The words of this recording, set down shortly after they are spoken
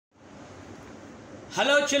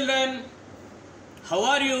Hello children, how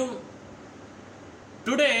are you?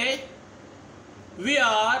 Today we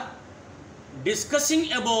are discussing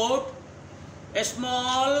about a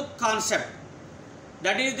small concept,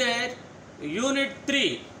 that is there unit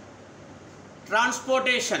 3,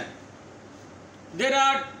 transportation. There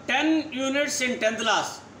are 10 units in 10th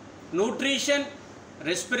class: nutrition,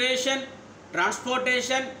 respiration,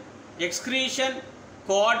 transportation, excretion,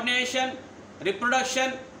 coordination,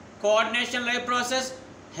 reproduction, coordination life process,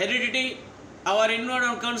 heredity, our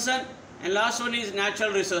environment concern, and last one is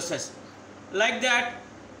natural resources. Like that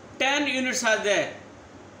 10 units are there.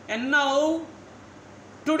 And now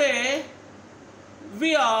today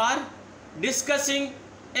we are discussing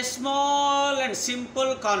a small and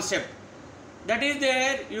simple concept, that is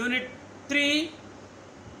there unit 3,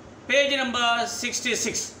 page number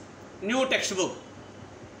 66, new textbook.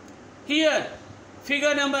 Here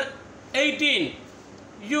figure number 18,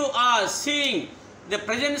 you are seeing the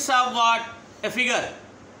presence of what? A figure.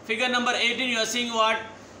 Figure number 18, you are seeing what?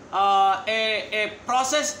 A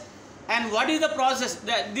process. And what is the process?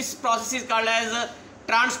 This process is called as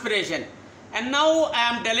transpiration. And now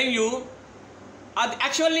I am telling you,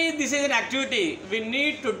 actually this is an activity. We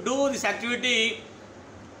need to do this activity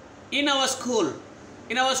in our school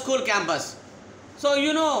campus. So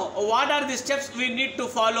you know what are the steps we need to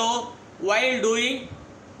follow while doing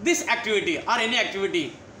this activity or any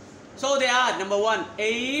activity. So they are: number 1,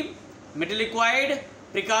 aim, metal required,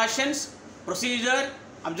 precautions, procedure,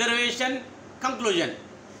 observation, conclusion.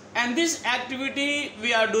 And this activity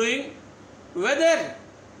we are doing whether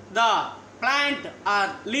the plant or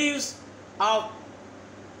leaves are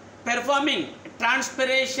performing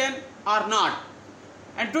transpiration or not.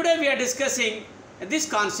 And today we are discussing this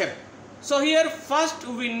concept. So here first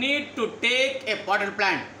we need to take a potted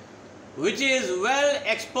plant which is well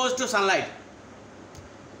exposed to sunlight,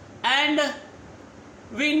 and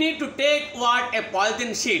we need to take what? A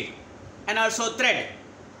polythene sheet and also thread,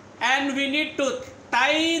 and we need to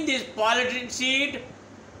tie this polythene sheet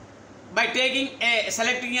by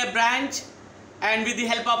selecting a branch and with the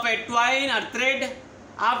help of a twine or thread.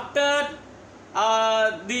 After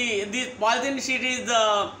the polythene sheet is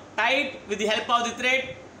tied with the help of the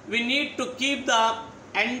thread, we need to keep the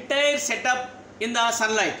entire setup in the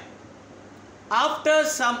sunlight. After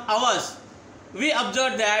some hours, we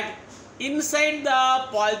observed that inside the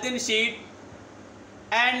polythene sheet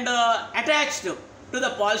and attached to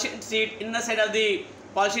the polythene sheet, inner side of the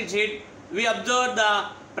polythene sheet, we observed the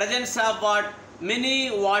presence of what?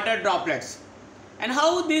 Many water droplets. And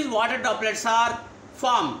how these water droplets are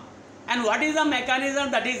formed, and what is the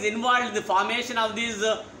mechanism that is involved in the formation of these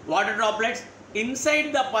water droplets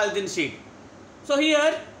inside the polythene sheet. So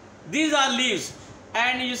here these are leaves,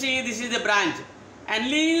 and you see this is the branch, and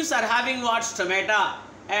leaves are having what? Stomata,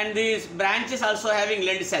 and these branches also having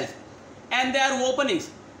lenticels, and there are openings,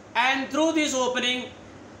 and through this opening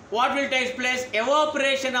what will take place?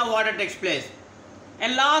 Evaporation of water takes place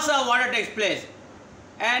and loss of water takes place,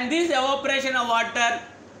 and this evaporation of water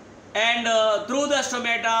and through the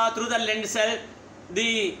stomata, through the lenticel,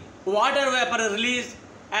 the water vapor is released,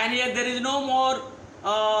 and here there is no more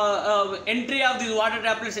entry of these water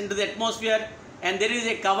droplets into the atmosphere, and there is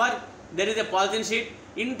a cover, there is a polythene sheet.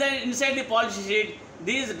 Inside the polythene sheet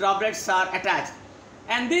these droplets are attached,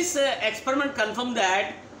 and this experiment confirmed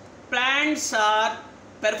that plants are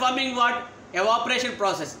performing what? Evaporation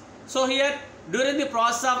process. So here during the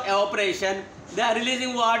process of evaporation they are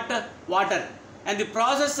releasing what? Water, and the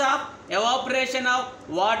process of evaporation of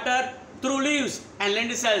water through leaves and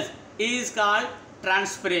lenticels is called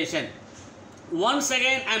transpiration. Once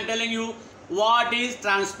again I am telling you what is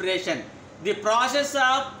transpiration. The process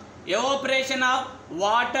of evaporation of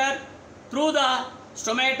water through the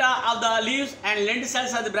stomata of the leaves and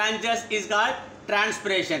lenticels of the branches is called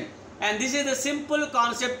transpiration. And this is the simple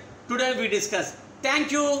concept today we discuss.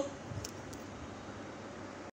 Thank you.